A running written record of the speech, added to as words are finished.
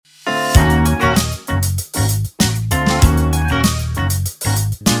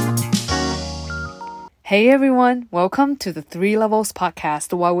Hey everyone, welcome to the 3 Levels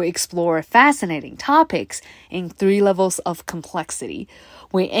podcast where we explore fascinating topics in 3 levels of complexity.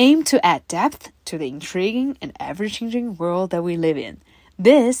 We aim to add depth to the intriguing and ever-changing world that we live in.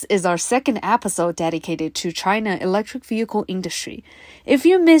 This is our second episode dedicated to China electric vehicle industry. If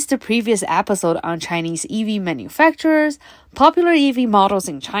you missed the previous episode on Chinese EV manufacturers, popular EV models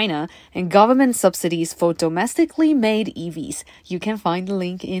in China, and government subsidies for domestically made EVs, you can find the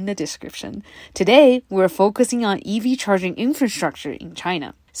link in the description. Today, we're focusing on EV charging infrastructure in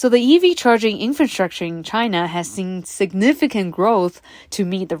China. So the EV charging infrastructure in China has seen significant growth to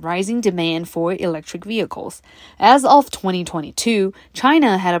meet the rising demand for electric vehicles. As of 2022,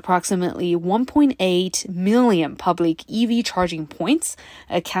 China had approximately 1.8 million public EV charging points,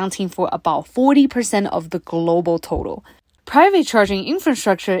 accounting for about 40% of the global total. Private charging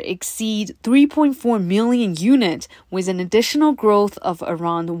infrastructure exceeds 3.4 million units, with an additional growth of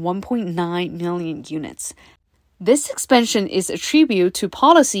around 1.9 million units. This expansion is attributed to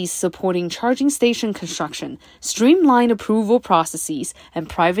policies supporting charging station construction, streamlined approval processes, and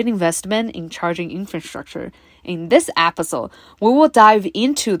private investment in charging infrastructure. In this episode, we will dive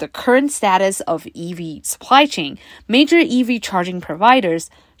into the current status of EV supply chain, major EV charging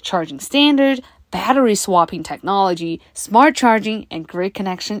providers, charging standard, battery swapping technology, smart charging, and grid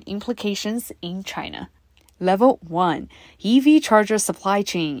connection implications in China. Level 1. EV charger supply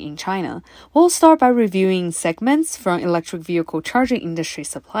chain in China. We'll start by reviewing segments from electric vehicle charging industry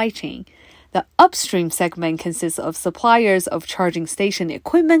supply chain. The upstream segment consists of suppliers of charging station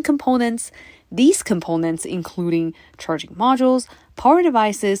equipment components. These components including charging modules, power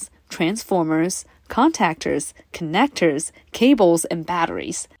devices, transformers, contactors, connectors, cables, and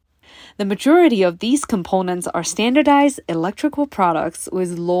batteries. The majority of these components are standardized electrical products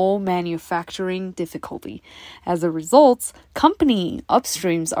with low manufacturing difficulty. As a result, company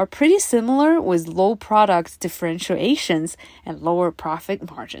upstreams are pretty similar with low product differentiations and lower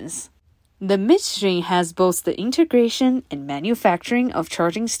profit margins. The midstream has both the integration and manufacturing of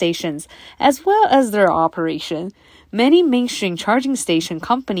charging stations as well as their operation. Many mainstream charging station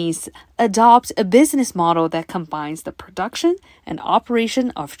companies adopt a business model that combines the production and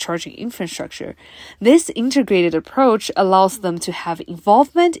operation of charging infrastructure. This integrated approach allows them to have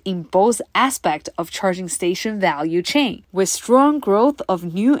involvement in both aspects of charging station value chain. With strong growth of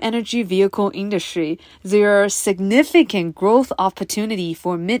new energy vehicle industry, there are significant growth opportunity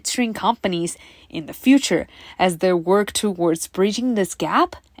for midstream companies in the future as they work towards bridging this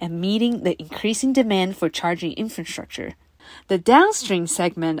gap and meeting the increasing demand for charging infrastructure. The downstream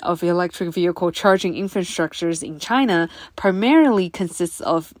segment of electric vehicle charging infrastructures in China primarily consists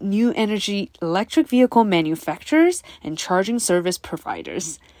of new energy electric vehicle manufacturers and charging service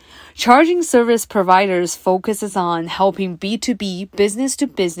providers. Charging service providers focuses on helping B2B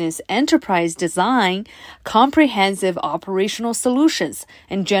business-to-business enterprise design comprehensive operational solutions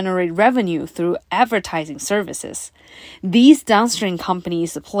and generate revenue through advertising services. These downstream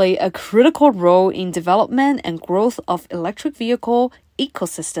companies play a critical role in development and growth of electric vehicle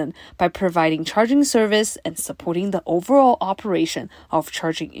ecosystem by providing charging service and supporting the overall operation of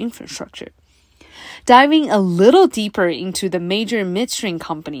charging infrastructure. Diving a little deeper into the major midstream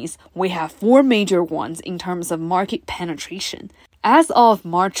companies, we have 4 major ones in terms of market penetration. As of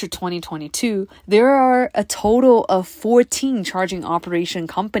March 2022, there are a total of 14 charging operation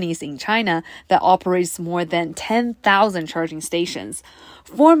companies in China that operates more than 10,000 charging stations.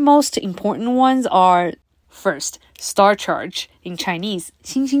 4 most important ones are: First, Star Charge, in Chinese,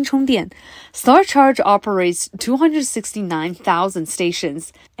 星星充电. Star Charge operates 269,000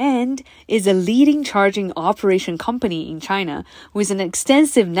 stations and is a leading charging operation company in China with an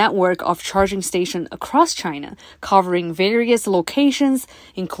extensive network of charging stations across China, covering various locations,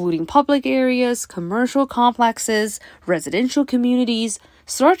 including public areas, commercial complexes, residential communities.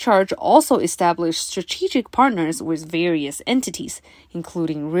 Star Charge also established strategic partners with various entities,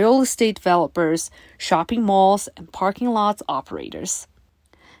 including real estate developers, shopping malls, and parking lots operators.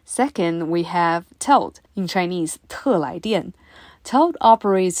 Second, we have Tilt, in Chinese, 特来电. Tilt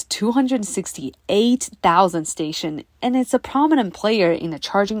operates 268,000 stations and is a prominent player in the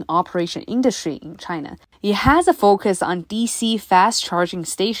charging operation industry in China. It has a focus on DC fast charging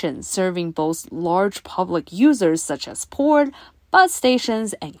stations serving both large public users such as port, bus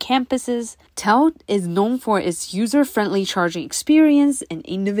stations, and campuses. Tilt is known for its user-friendly charging experience and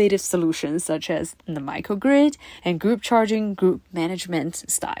innovative solutions such as the microgrid and group charging group management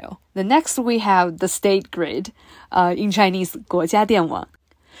style. The next we have the State Grid, in Chinese, 国家电网.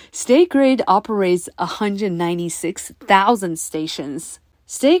 State Grid operates 196,000 stations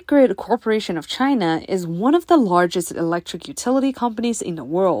State Grid Corporation of China is one of the largest electric utility companies in the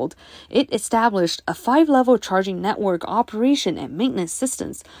world. It established a 5-level charging network operation and maintenance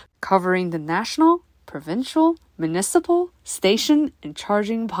systems covering the national, provincial, municipal, station, and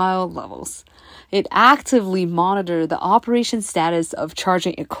charging pile levels. It actively monitors the operation status of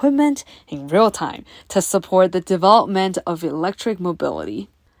charging equipment in real time to support the development of electric mobility.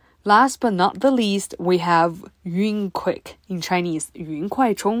 Last but not the least, we have Yunquick, in Chinese, 云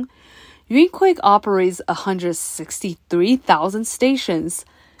快充. Yunquick operates 163,000 stations.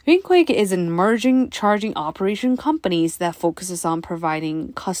 Yunquick is an emerging charging operation company that focuses on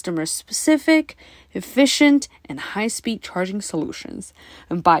providing customer-specific, efficient, and high-speed charging solutions,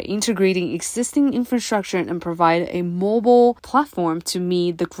 and by integrating existing infrastructure and provide a mobile platform to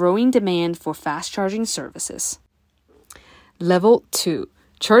meet the growing demand for fast charging services. Level 2.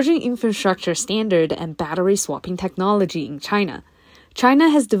 Charging infrastructure standard and battery swapping technology in China. China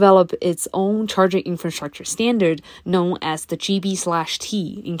has developed its own charging infrastructure standard known as the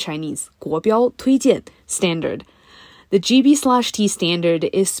GB/T in Chinese, 国标推荐 standard. The GB/T standard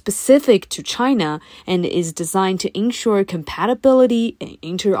is specific to China and is designed to ensure compatibility and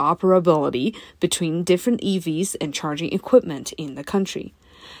interoperability between different EVs and charging equipment in the country.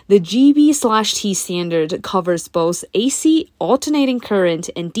 The GB/T standard covers both AC alternating current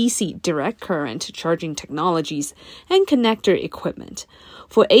and DC direct current charging technologies and connector equipment.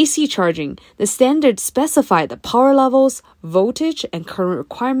 For AC charging, the standard specifies the power levels, voltage, and current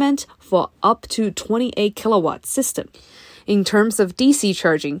requirement for up to 28 kilowatt system. In terms of DC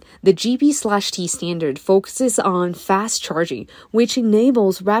charging, the GB/T standard focuses on fast charging, which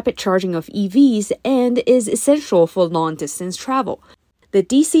enables rapid charging of EVs and is essential for long-distance travel. The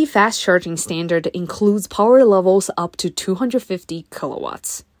DC fast charging standard includes power levels up to 250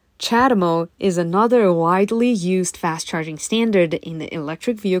 kilowatts. CHAdeMO is another widely used fast charging standard in the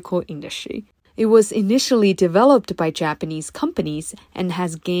electric vehicle industry. It was initially developed by Japanese companies and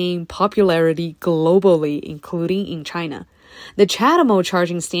has gained popularity globally, including in China. The CHAdeMO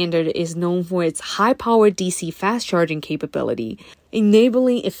charging standard is known for its high-power DC fast charging capability,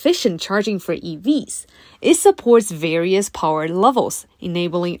 enabling efficient charging for EVs. It supports various power levels,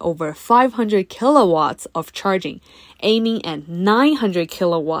 enabling over 500 kilowatts of charging, aiming at 900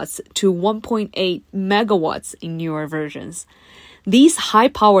 kilowatts to 1.8 megawatts in newer versions. These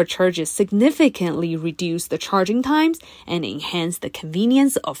high-power charges significantly reduce the charging times and enhance the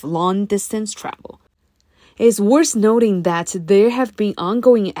convenience of long-distance travel. It is worth noting that there have been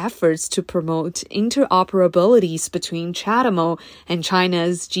ongoing efforts to promote interoperabilities between CHAdeMO and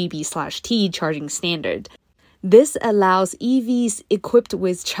China's GB/T charging standard. This allows EVs equipped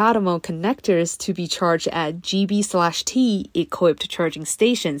with CHAdeMO connectors to be charged at GB/T equipped charging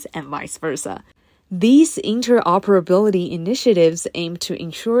stations and vice versa. These interoperability initiatives aim to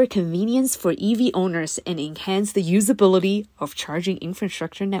ensure convenience for EV owners and enhance the usability of charging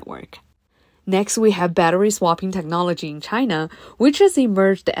infrastructure network. Next, we have battery swapping technology in China, which has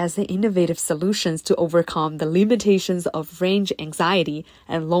emerged as an innovative solution to overcome the limitations of range anxiety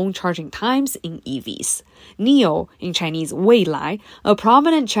and long charging times in EVs. NIO, in Chinese 未来, a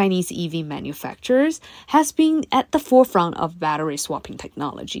prominent Chinese EV manufacturer, has been at the forefront of battery swapping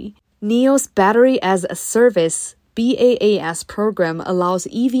technology. NIO's Battery as a Service BaaS program allows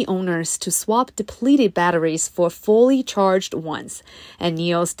EV owners to swap depleted batteries for fully charged ones at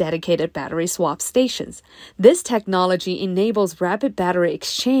NIO's dedicated battery swap stations. This technology enables rapid battery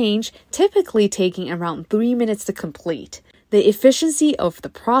exchange, typically taking around 3 minutes to complete. The efficiency of the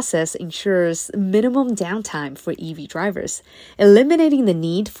process ensures minimum downtime for EV drivers, eliminating the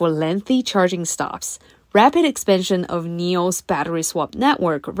need for lengthy charging stops. Rapid expansion of NIO's battery swap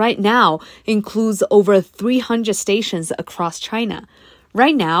network right now includes over 300 stations across China.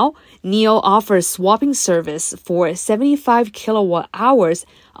 Right now, NIO offers swapping service for 75 kilowatt hours,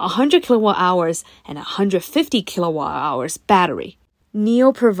 100 kilowatt hours, and 150 kilowatt hours battery.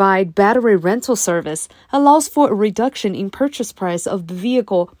 NIO provide battery rental service allows for a reduction in purchase price of the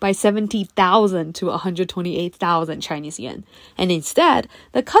vehicle by 70,000 to 128,000 Chinese yuan. And instead,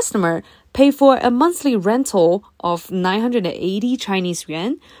 the customer pay for a monthly rental of 980 Chinese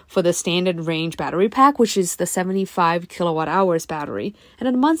yuan for the standard range battery pack, which is the 75 kilowatt hours battery, and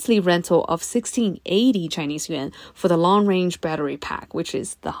a monthly rental of 1680 Chinese yuan for the long range battery pack, which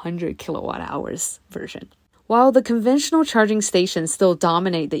is the 100 kilowatt hours version. While the conventional charging stations still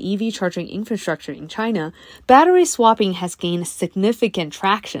dominate the EV charging infrastructure in China, battery swapping has gained significant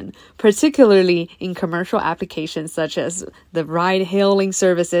traction, particularly in commercial applications such as the ride-hailing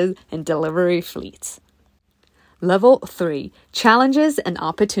services and delivery fleets. Level 3. Challenges and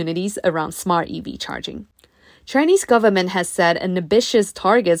opportunities around smart EV charging. Chinese government has set ambitious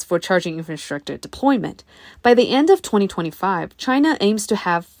targets for charging infrastructure deployment. By the end of 2025, China aims to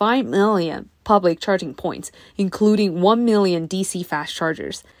have 5 million public charging points, including 1 million DC fast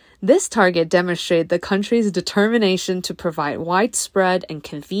chargers. This target demonstrates the country's determination to provide widespread and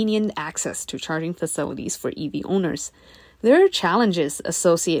convenient access to charging facilities for EV owners. There are challenges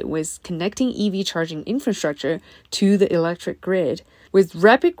associated with connecting EV charging infrastructure to the electric grid. With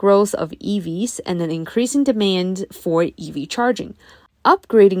rapid growth of EVs and an increasing demand for EV charging,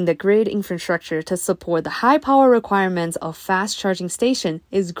 upgrading the grid infrastructure to support the high power requirements of fast charging stations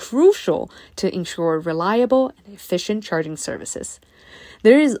is crucial to ensure reliable and efficient charging services.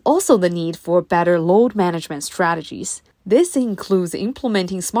 There is also the need for better load management strategies. This includes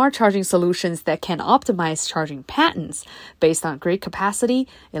implementing smart charging solutions that can optimize charging patterns based on grid capacity,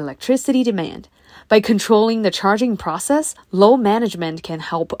 electricity demand. By controlling the charging process, load management can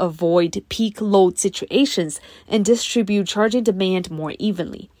help avoid peak load situations and distribute charging demand more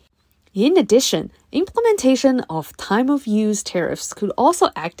evenly. In addition, implementation of time-of-use tariffs could also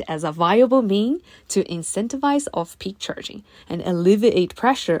act as a viable means to incentivize off-peak charging and alleviate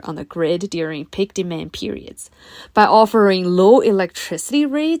pressure on the grid during peak demand periods. By offering low electricity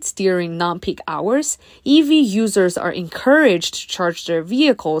rates during non-peak hours, EV users are encouraged to charge their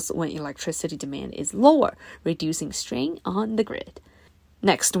vehicles when electricity demand is lower, reducing strain on the grid.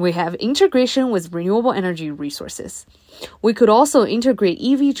 Next, we have integration with renewable energy resources. We could also integrate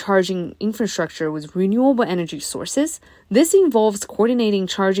EV charging infrastructure with renewable energy sources. This involves coordinating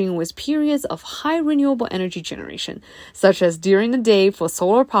charging with periods of high renewable energy generation, such as during the day for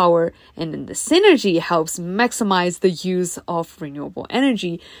solar power, and then the synergy helps maximize the use of renewable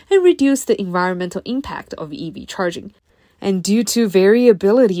energy and reduce the environmental impact of EV charging. And due to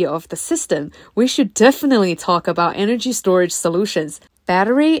variability of the system, we should definitely talk about energy storage solutions.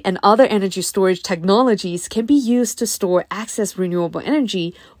 Battery and other energy storage technologies can be used to store excess renewable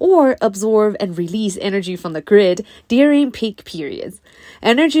energy or absorb and release energy from the grid during peak periods.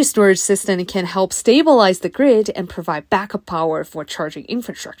 Energy storage system can help stabilize the grid and provide backup power for charging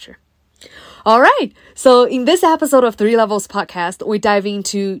infrastructure. All right, so in this episode of Three Levels Podcast, we dive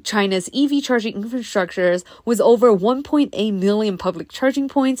into China's EV charging infrastructures with over 1.8 million public charging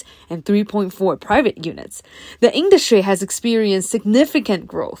points and 3.4 private units. The industry has experienced significant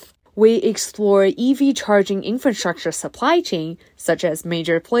growth. We explore EV charging infrastructure supply chain, such as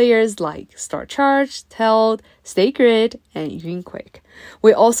major players like StarCharge, Teld, State Grid, and Yunquick.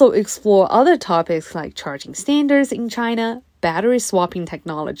 We also explore other topics like charging standards in China, battery swapping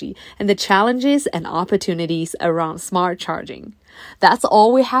technology, and the challenges and opportunities around smart charging. That's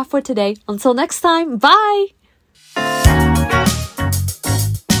all we have for today. Until next time, bye!